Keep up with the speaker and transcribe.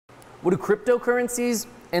What do cryptocurrencies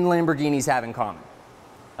and Lamborghinis have in common?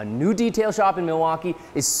 A new detail shop in Milwaukee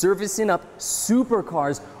is servicing up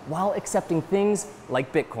supercars while accepting things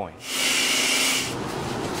like Bitcoin.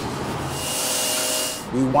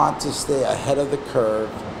 We want to stay ahead of the curve,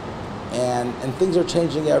 and things are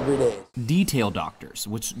changing every day. Detail Doctors,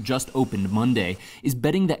 which just opened Monday, is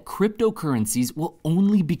betting that cryptocurrencies will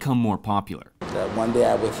only become more popular. That one day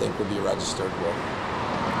I would think would be registered with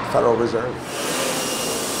Federal Reserve.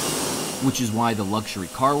 Which is why the luxury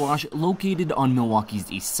car wash located on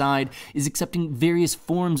Milwaukee's east side is accepting various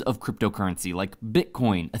forms of cryptocurrency like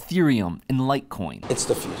Bitcoin, Ethereum, and Litecoin. It's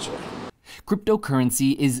the future.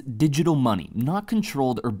 Cryptocurrency is digital money, not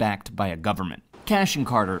controlled or backed by a government. Cash and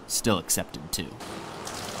card are still accepted too.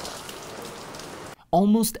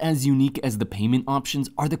 Almost as unique as the payment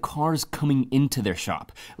options are the cars coming into their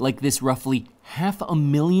shop, like this roughly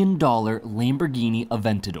 $500,000 Lamborghini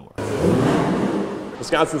Aventador.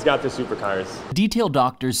 Wisconsin's got their supercars. Detail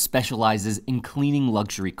Doctors specializes in cleaning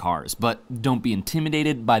luxury cars, but don't be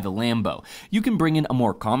intimidated by the Lambo. You can bring in a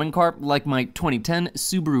more common car like my 2010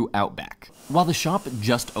 Subaru Outback. While the shop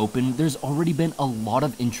just opened, there's already been a lot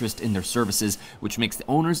of interest in their services, which makes the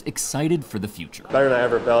owners excited for the future. Better than I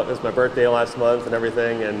ever felt. It was my birthday last month and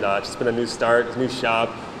everything, and it's just been a new start, a new shop,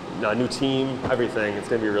 a new team, everything. It's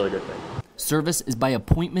going to be a really good thing. Service is by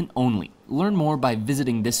appointment only. Learn more by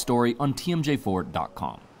visiting this story on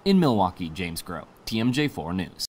tmj4.com. In Milwaukee, James Groh, TMJ4 News.